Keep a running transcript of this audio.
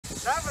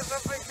That was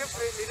something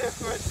completely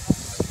different.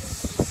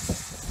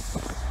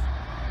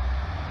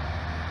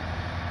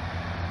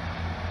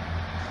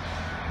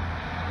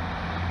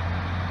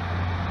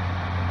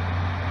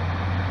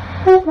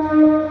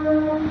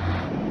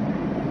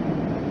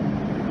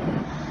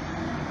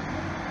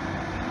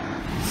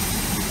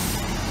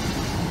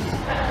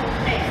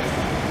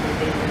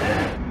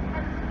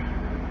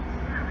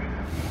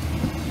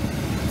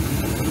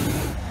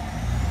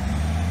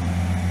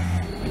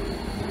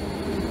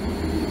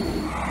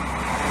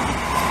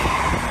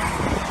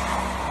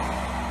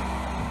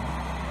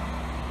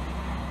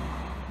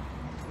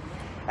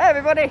 Hey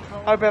everybody,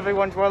 hope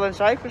everyone's well and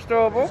safe for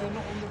Stourbridge.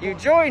 You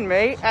join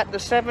me at the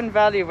Severn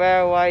Valley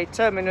Railway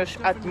terminus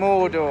at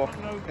Mordor.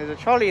 There's a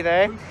trolley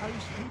there.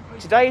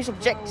 Today's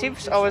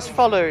objectives are as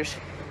follows.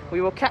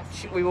 We will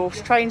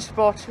train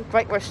spot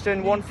Great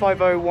Western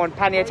 1501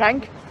 pannier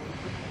tank.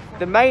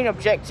 The main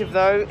objective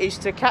though is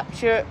to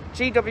capture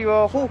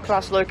GWR Hall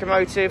class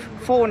locomotive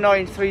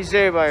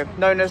 4930,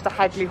 known as the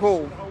Hagley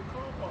Hall.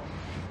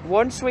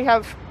 Once we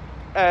have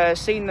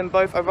seen them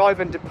both arrive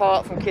and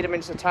depart from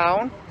Kidderminster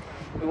town,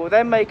 we will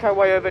then make our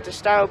way over to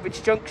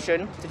Stourbridge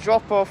Junction to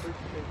drop off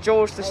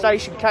George the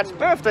station cat's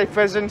birthday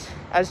present,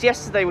 as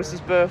yesterday was his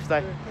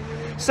birthday.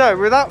 So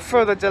without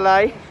further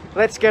delay,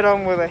 let's get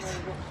on with it.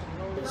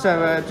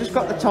 So just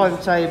got the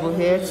timetable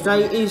here.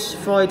 Today is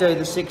Friday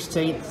the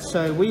 16th,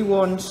 so we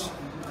want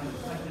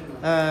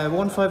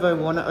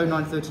 1501 at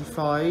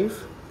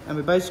 09:35, and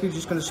we're basically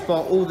just going to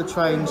spot all the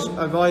trains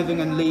arriving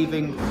and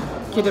leaving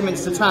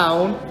Kidderminster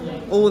town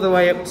all the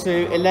way up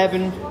to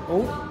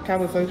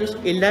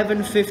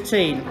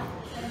 11:15.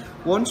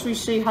 Once we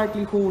see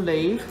Hagley Hall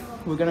leave,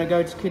 we're going to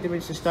go to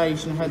Kidderminster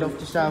station and head off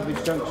to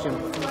Stourbridge Junction.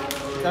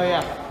 So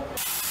yeah.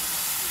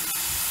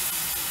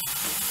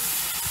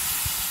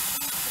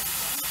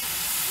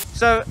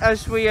 So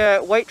as we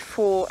wait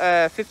for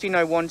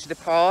 1501 to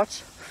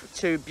depart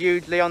to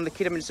Bewdley on the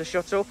Kidderminster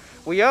shuttle,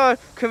 we are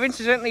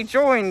coincidentally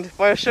joined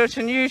by a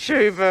certain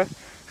YouTuber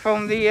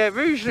from the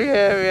Rugeley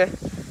area.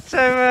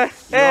 So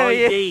there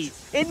he is.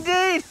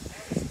 Indeed.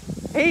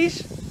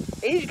 He's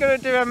going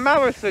to do a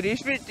marathon.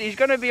 He's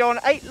going to be on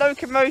 8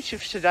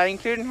 locomotives today,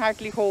 including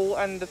Hagley Hall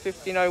and the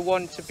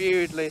 1501 to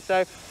Bewdley.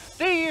 So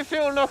do you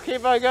feel lucky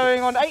by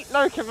going on 8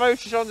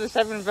 locomotives on the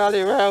Severn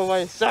Valley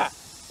Railway, sir?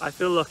 I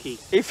feel lucky.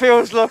 He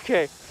feels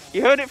lucky.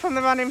 You heard it from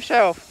the man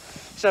himself.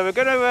 So we're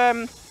going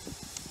to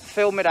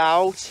film it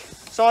out.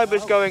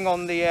 Cyber's going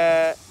on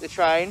the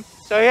train.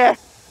 So yeah,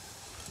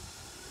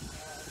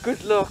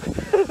 good luck.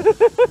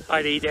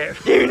 I need it.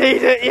 You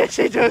need it. Yes,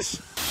 he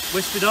does.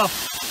 Whispered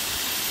off.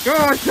 Go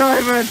on,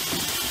 Simon.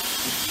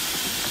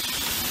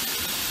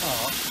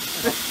 Oh.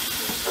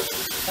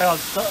 Hang on.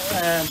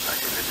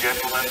 Ladies and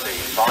gentlemen, the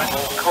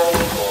final call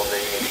for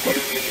the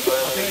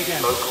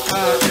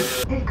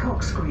local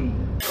Hickok screen.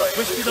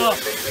 Whispered off.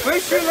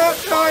 Wish you luck,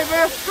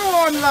 Simon. Go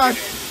on, lad.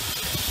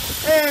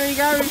 There he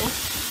goes.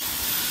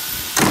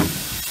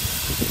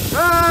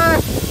 Ah,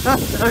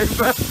 that's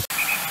over.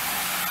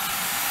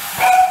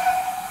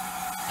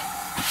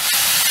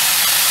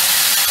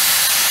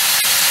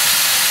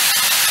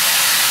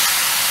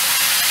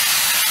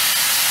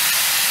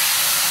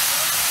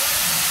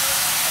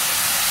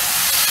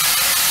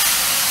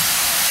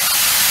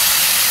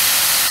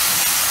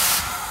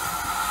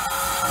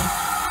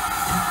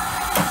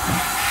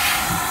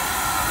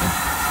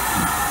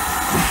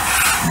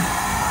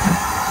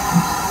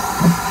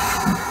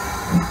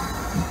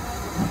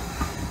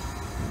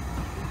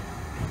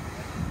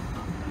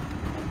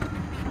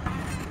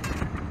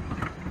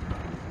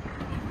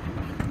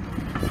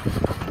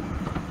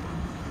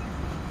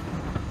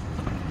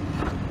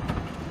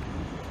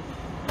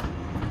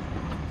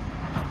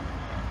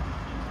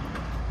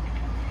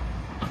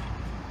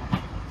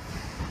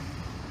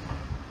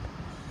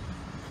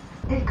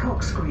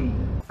 Hickok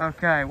screen.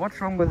 Okay,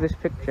 what's wrong with this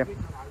picture?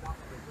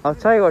 I'll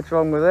tell you what's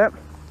wrong with it.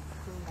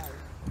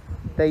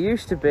 There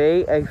used to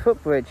be a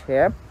footbridge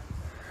here,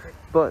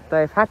 but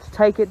they've had to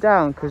take it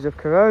down because of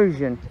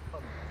corrosion,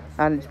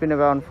 and it's been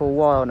around for a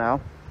while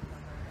now.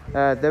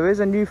 There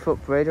is a new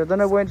footbridge. I don't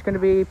know when it's going to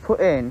be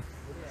put in,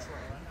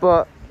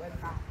 but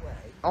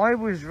I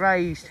was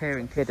raised here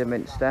in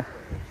Kidderminster,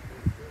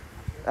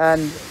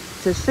 and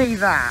to see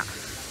that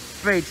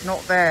bridge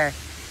not there,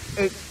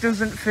 it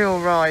doesn't feel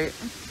right.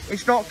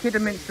 It's not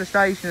Kidderminster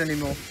station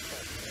anymore.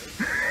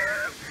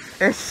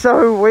 It's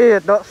so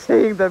weird not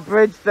seeing the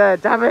bridge there,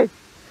 damn it.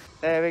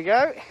 There we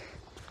go.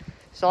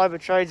 Cyber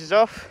trades us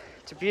off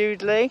to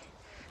Bewdley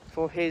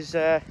for his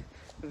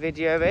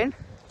video in.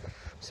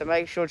 So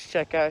make sure to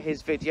check out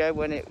his video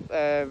when it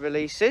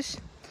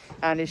releases,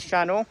 and his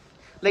channel.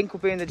 Link will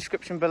be in the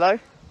description below.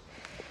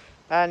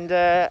 And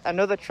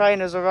another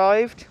train has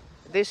arrived,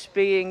 this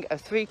being a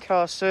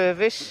 3-car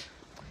service,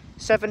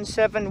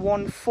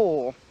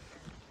 7714.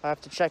 I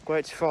have to check where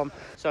it's from.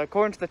 So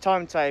according to the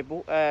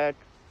timetable,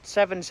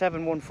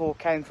 7714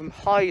 came from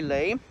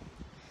Hagley,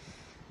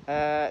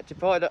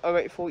 departed at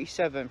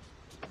 08:47.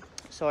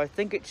 So I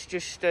think it's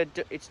just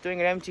it's doing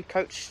an empty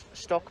coach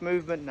stock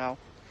movement now.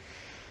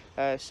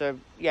 So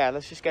yeah,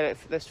 let's just get it.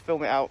 Let's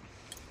film it out.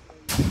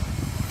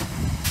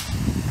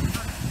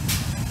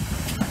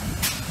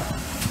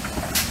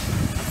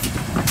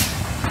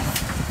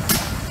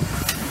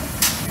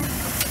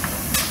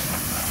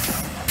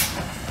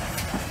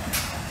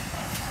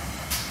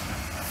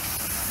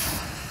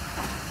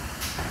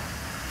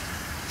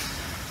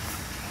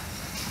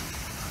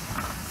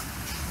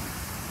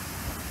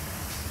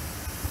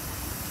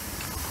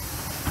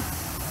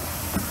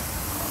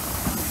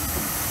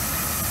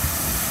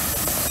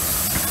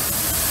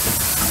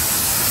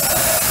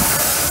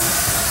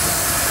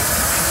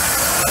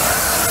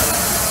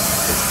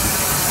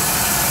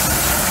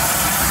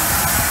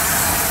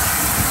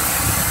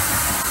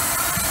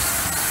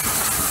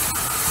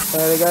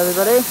 There we go,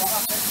 everybody.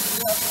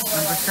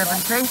 Number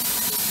 70.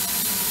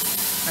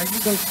 As you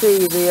can see,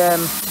 the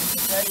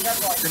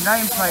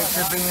nameplates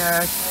have been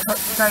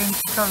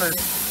changed colours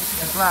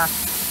to black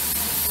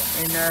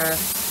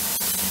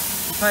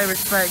to pay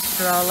respects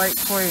to our late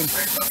Queen.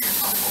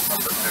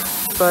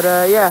 But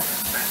yeah,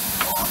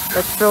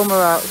 let's film her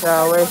out,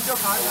 shall we?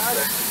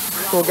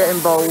 Before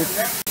getting bold.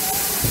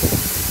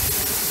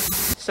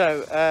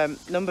 So,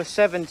 number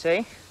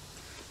 70,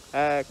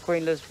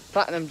 Queen Elizabeth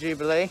Platinum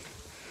Jubilee,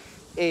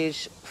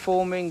 is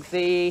forming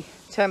the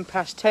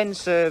 10:10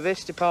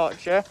 service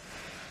departure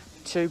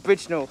to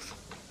Bridge North.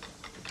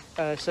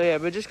 So yeah,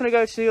 we're just going to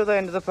go to the other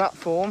end of the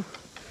platform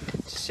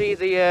to see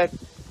the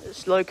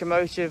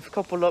locomotive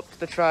couple up to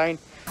the train.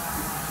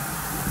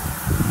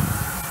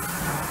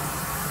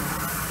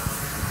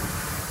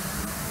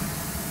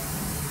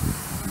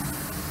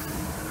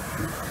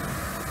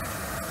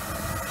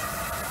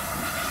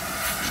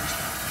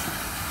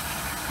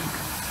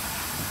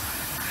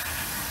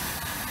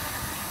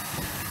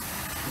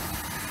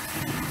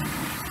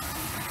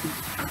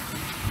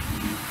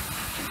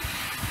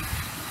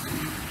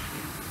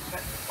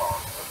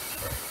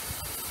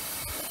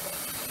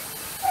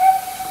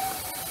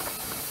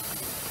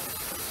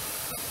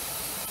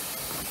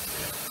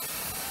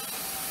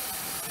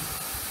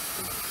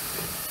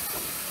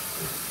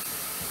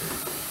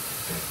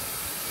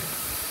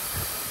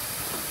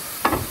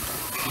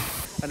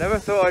 I never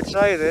thought I'd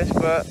say this,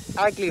 but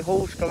Hagley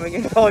Hall's coming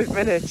in 5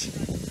 minutes.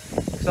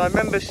 Because I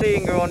remember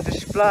seeing her on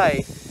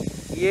display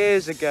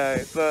years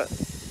ago, but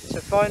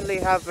to finally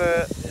have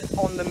her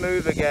on the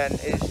move again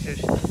is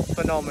just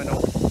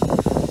phenomenal.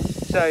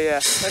 So yeah,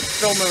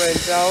 let's film her in,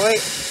 shall we?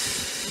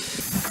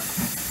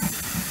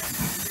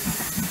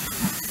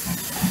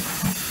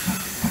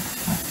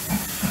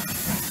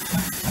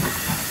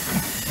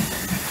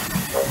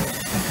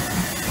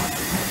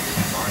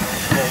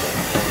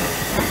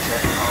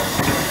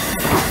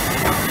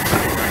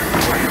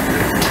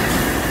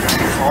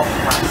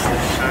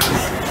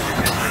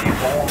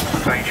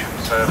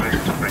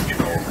 Service to Bridge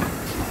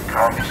North.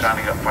 Currently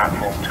standing at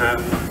platform 2,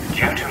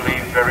 due to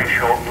leave very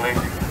shortly,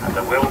 and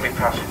there will be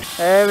passengers.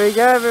 There we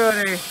go,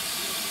 everybody.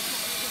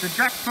 The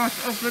jackpot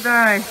of the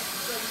day.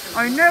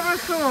 I never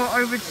thought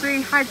I would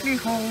see Hagley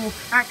Hall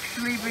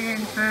actually be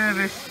in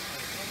service,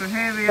 but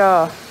here we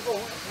are.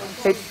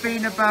 It's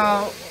been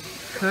about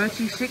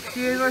 36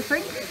 years, I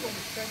think,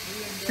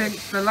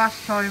 since the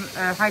last time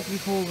Hagley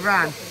Hall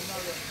ran.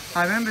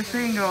 I remember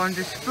seeing it on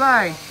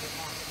display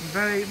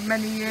very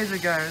many years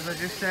ago, as I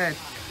just said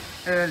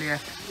earlier.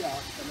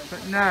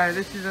 But no,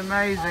 this is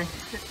amazing.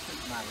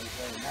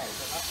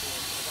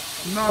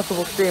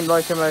 Remarkable steam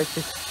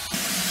locomotive.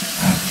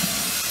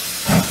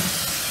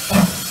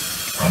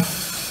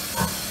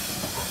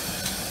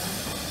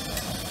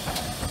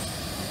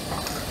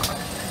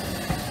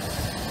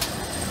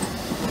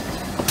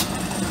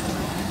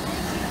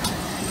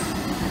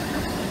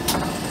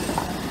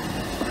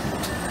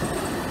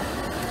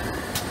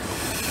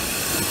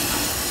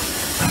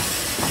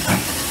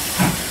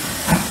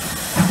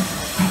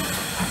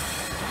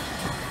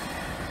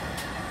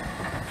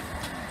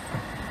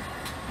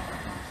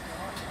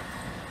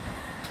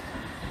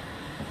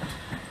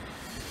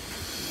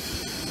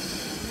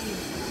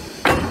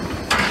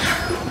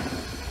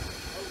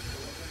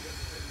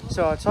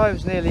 So our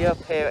time's nearly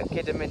up here at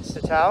Kidderminster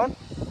Town.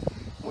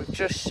 We've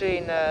just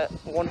seen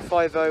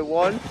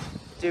 1501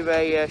 do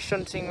a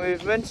shunting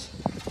movement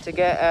to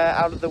get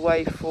out of the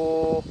way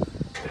for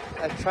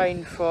a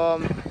train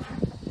from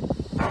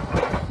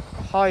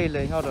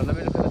Hagley. Hold on, let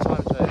me look at the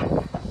time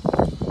zone.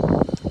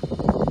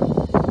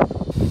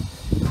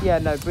 Yeah,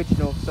 no, Bridge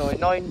North, sorry.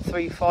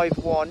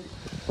 9351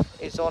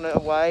 is on its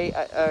way,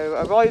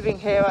 arriving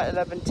here at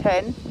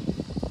 11:10,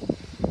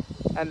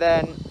 and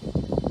then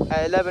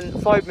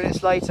 5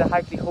 minutes later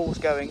Hagley Hall's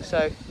going.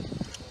 So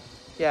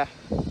yeah,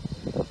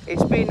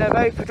 it's been a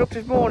very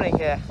productive morning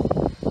here,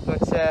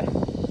 but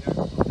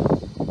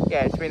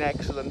yeah, it's been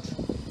excellent.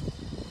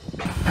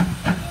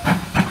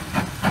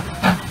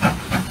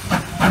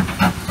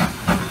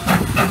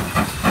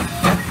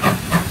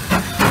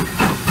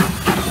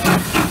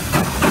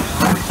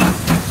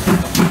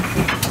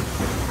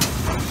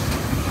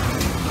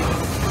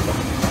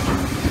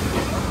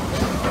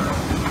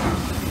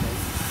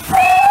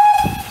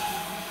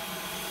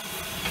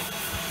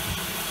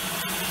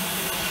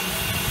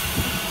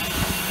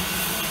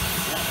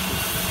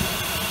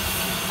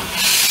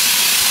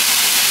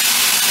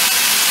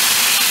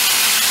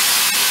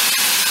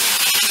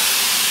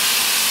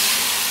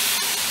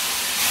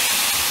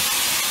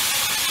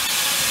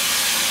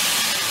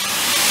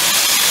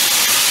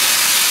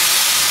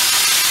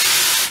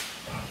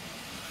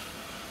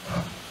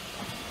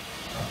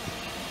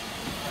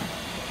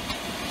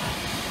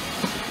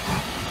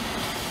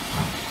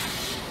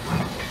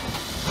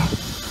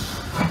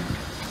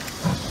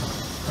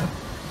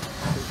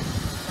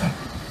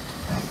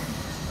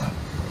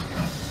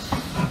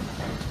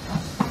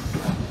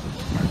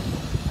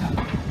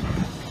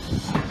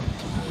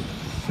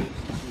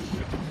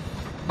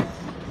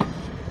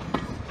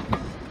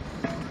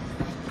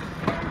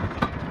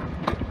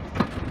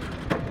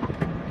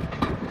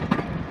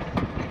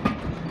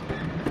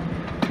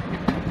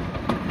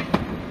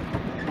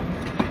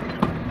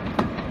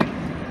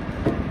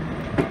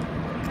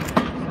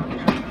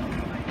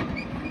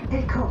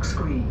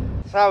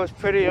 So that was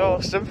pretty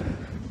awesome,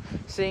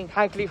 seeing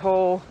Hagley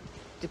Hall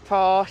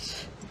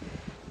depart.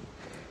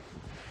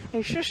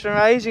 It's just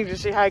amazing to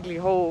see Hagley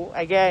Hall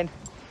again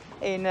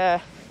in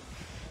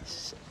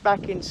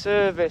back in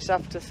service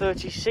after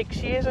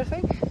 36 years, I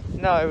think.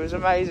 No, it was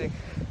amazing.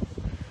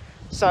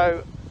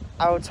 So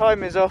our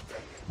time is up,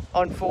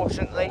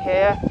 unfortunately,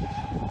 here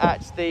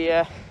at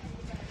the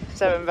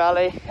Severn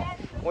Valley.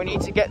 We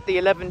need to get the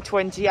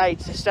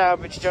 11:28 to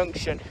Stourbridge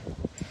Junction,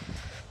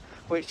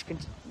 which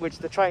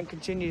the train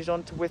continues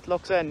on to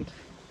Whitlock's End.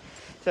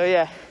 So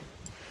yeah,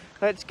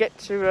 let's get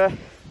to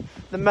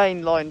the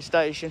main line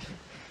station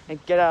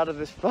and get out of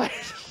this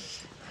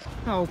place.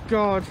 Oh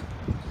God,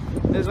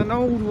 there's an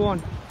old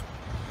one.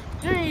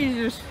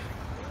 Jesus,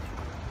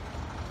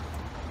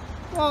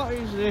 what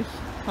is this?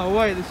 Oh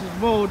wait, this is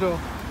Mordor.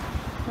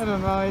 Never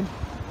mind.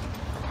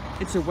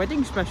 It's a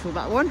wedding special,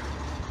 that one.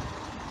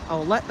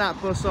 I'll let that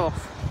bus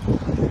off.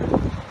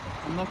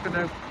 I'm not going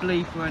to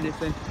bleep or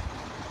anything.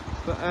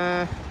 But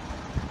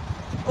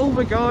all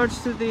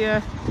regards to the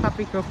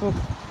happy couple.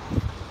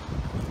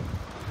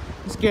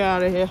 Let's get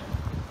out of here.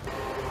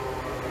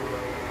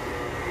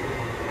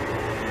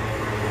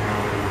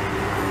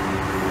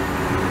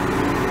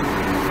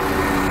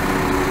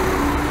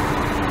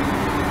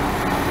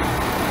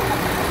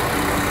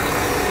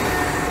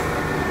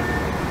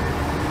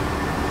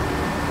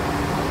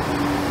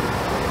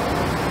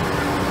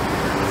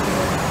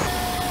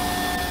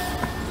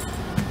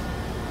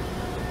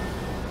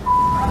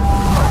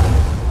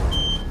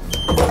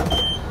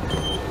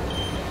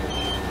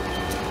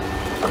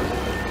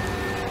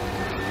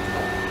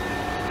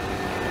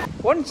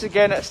 Once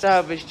again at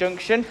Stourbridge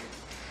Junction,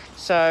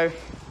 so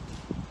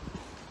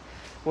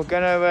we're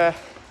gonna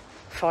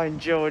find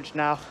George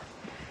now.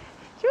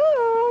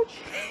 George!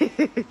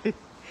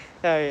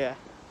 Oh yeah,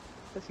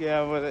 let's get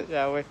on with it,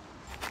 shall we?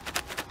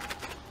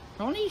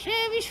 Trolley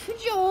service for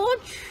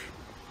George.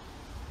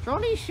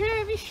 Trolley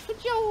service for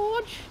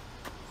George.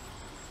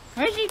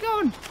 Where's he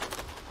gone?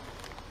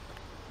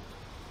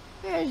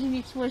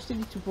 Where's the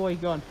little boy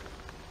gone?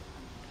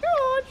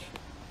 George!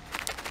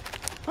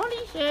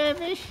 Trolley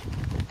service.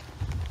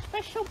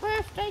 Special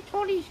birthday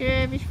trolley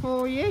service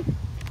for you.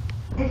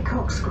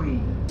 Hickok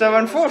screen. So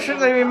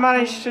unfortunately we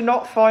managed to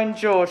not find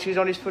George. He's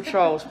on his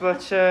patrols, but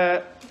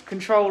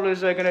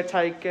controllers are going to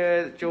take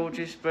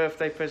George's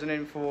birthday present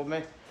in for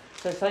me.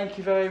 So thank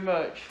you very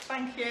much.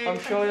 Thank you. I'm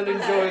sure you'll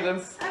enjoy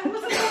them.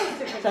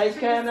 Take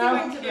care now.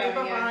 Thank you.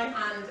 Bye-bye.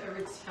 And a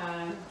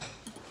return.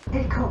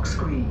 Hickok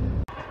screen.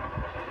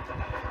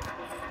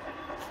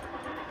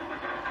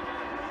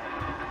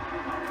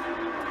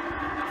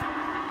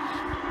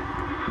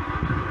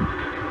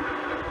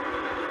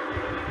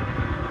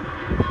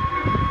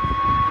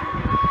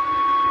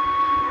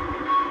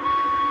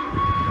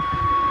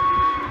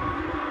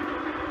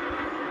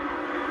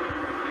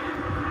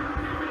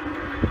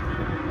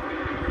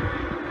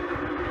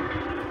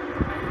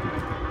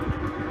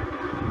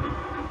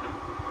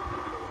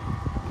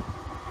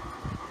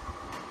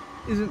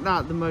 Isn't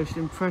that the most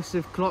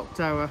impressive clock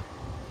tower?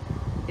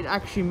 It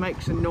actually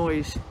makes a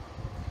noise,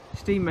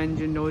 steam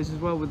engine noise as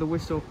well with the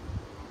whistle.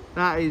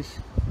 That is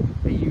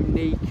a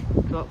unique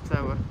clock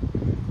tower.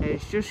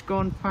 It's just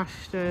gone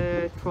past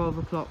 12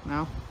 o'clock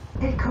now.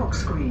 Hickok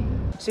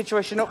screen.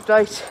 Situation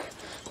update.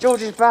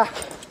 George is back.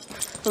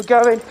 We're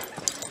going.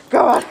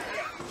 Go on.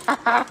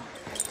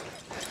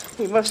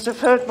 He must have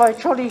heard my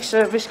trolley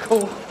service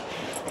call.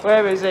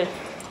 Where is he?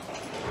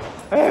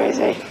 Where is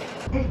he?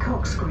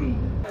 Hickok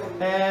screen.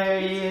 There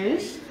he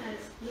is.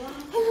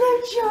 Hello,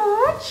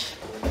 George.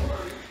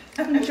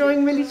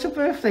 Enjoying my little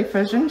birthday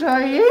present,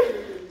 are you?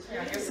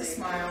 Yeah, just a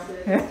smile.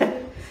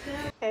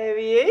 There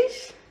he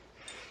is.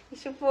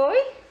 Little boy.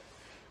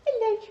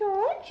 Hello,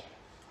 George.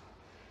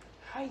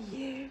 How are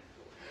you?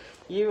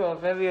 You are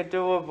very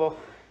adorable.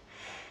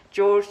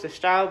 George, the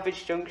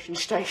Stourbridge Junction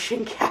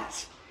station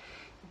cat.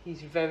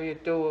 He's very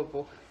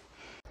adorable.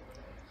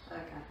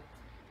 Okay.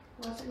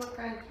 What's it not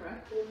going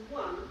through?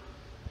 One,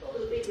 what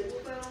will be the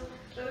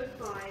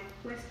 1205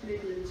 West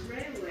Midlands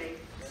Railway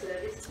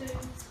service to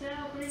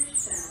Stourbridge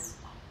Town.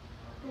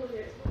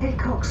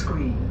 Hickok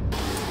screen.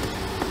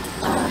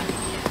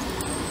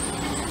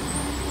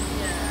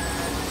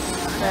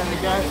 There we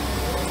go.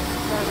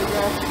 There we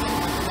go.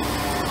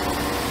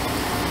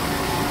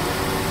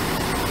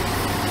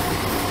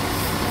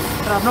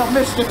 And I've not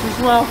missed it as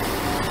well.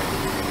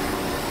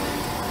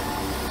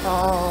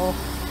 Oh.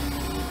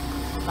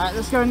 Right,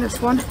 let's go in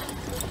this one.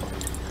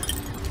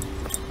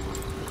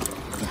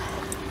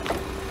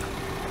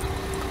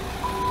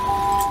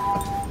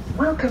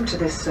 Welcome to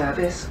this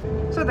service.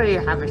 So there you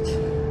have it.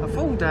 A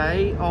full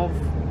day of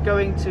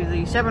going to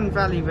the Severn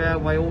Valley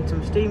Railway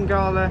Autumn Steam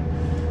Gala,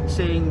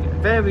 seeing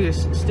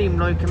various steam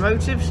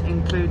locomotives,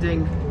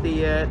 including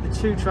the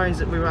two trains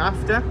that we were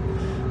after,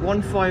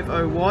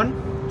 1501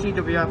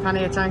 GWR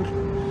pannier tank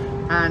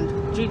and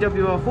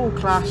GWR Hall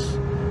class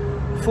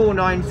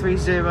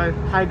 4930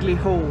 Hagley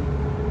Hall.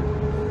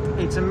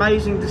 It's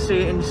amazing to see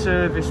it in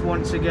service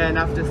once again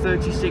after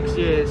 36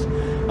 years.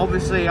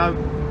 Obviously I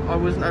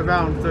wasn't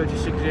around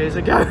 36 years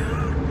ago,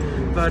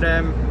 but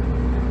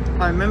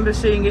I remember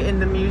seeing it in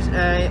the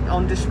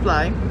on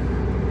display.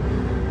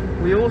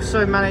 We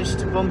also managed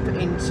to bump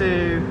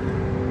into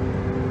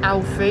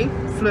Alfie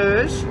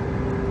Fleurs,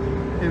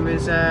 who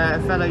is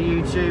a fellow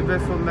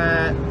YouTuber from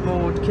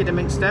Maud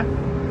Kidderminster,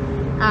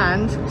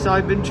 and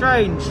Severn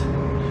Trains,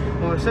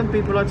 or some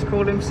people like to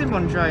call him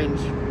Simon Trains,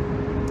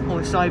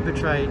 or Cyber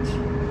Trades,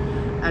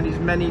 and his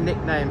many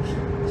nicknames.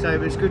 So it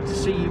was good to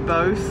see you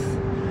both.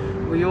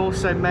 We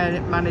also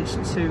managed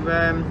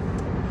to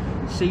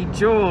see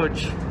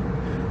George,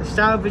 the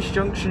Stourbridge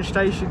Junction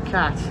station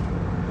cat,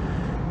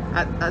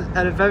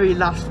 at a very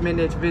last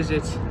minute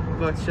visit,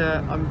 but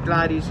I'm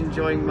glad he's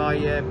enjoying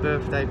my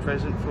birthday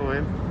present for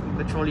him,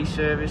 the trolley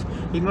service.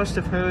 He must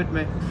have heard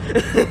me.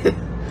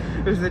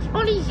 It was the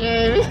trolley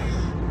service.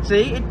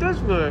 See, it does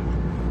work,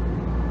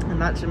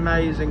 and that's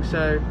amazing.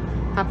 So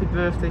happy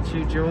birthday to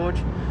you, George,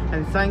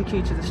 and thank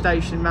you to the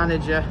station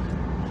manager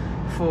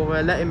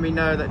for letting me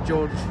know that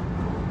George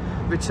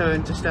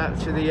returned to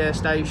the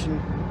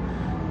station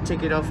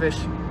ticket office.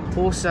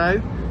 Also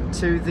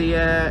to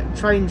the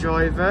train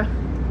driver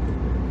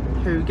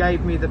who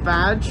gave me the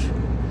badge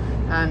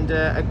and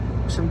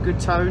some good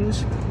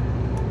tones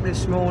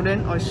this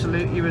morning. I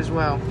salute you as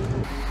well.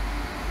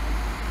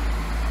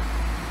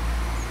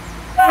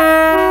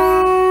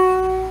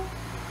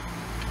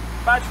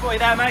 Badge for you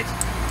there, mate.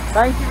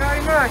 Thank you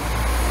very much.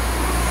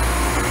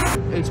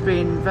 It's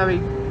been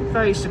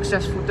very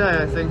successful day,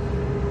 I think,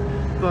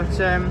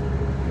 but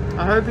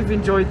I hope you've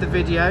enjoyed the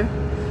video.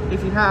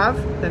 If you have,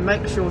 then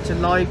make sure to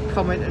like,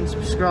 comment and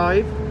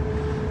subscribe.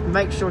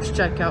 Make sure to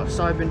check out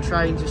Severn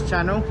Trains'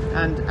 channel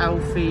and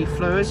Alfie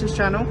Fleurs'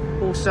 channel.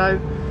 Also,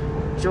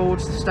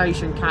 George the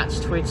Station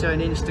Cat's Twitter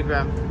and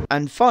Instagram.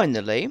 And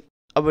finally,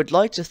 I would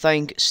like to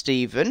thank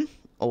Stephen,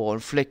 or on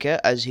Flickr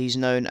as he's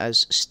known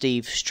as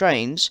Steve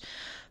Trains,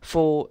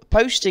 for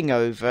posting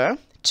over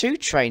 2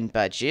 train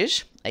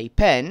badges, a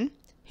pen,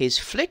 his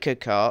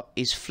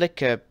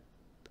Flickr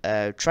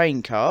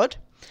train card,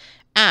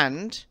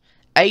 and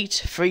 8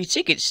 free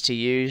tickets to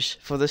use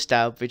for the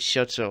Stourbridge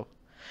shuttle.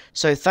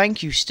 So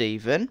thank you,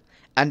 Stephen,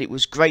 and it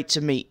was great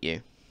to meet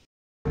you.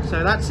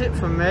 So that's it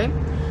from me.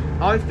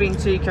 I've been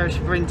Tico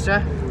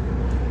Sprinter.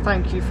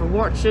 Thank you for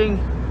watching,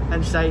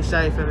 and stay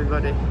safe,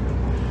 everybody.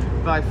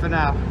 Bye for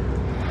now.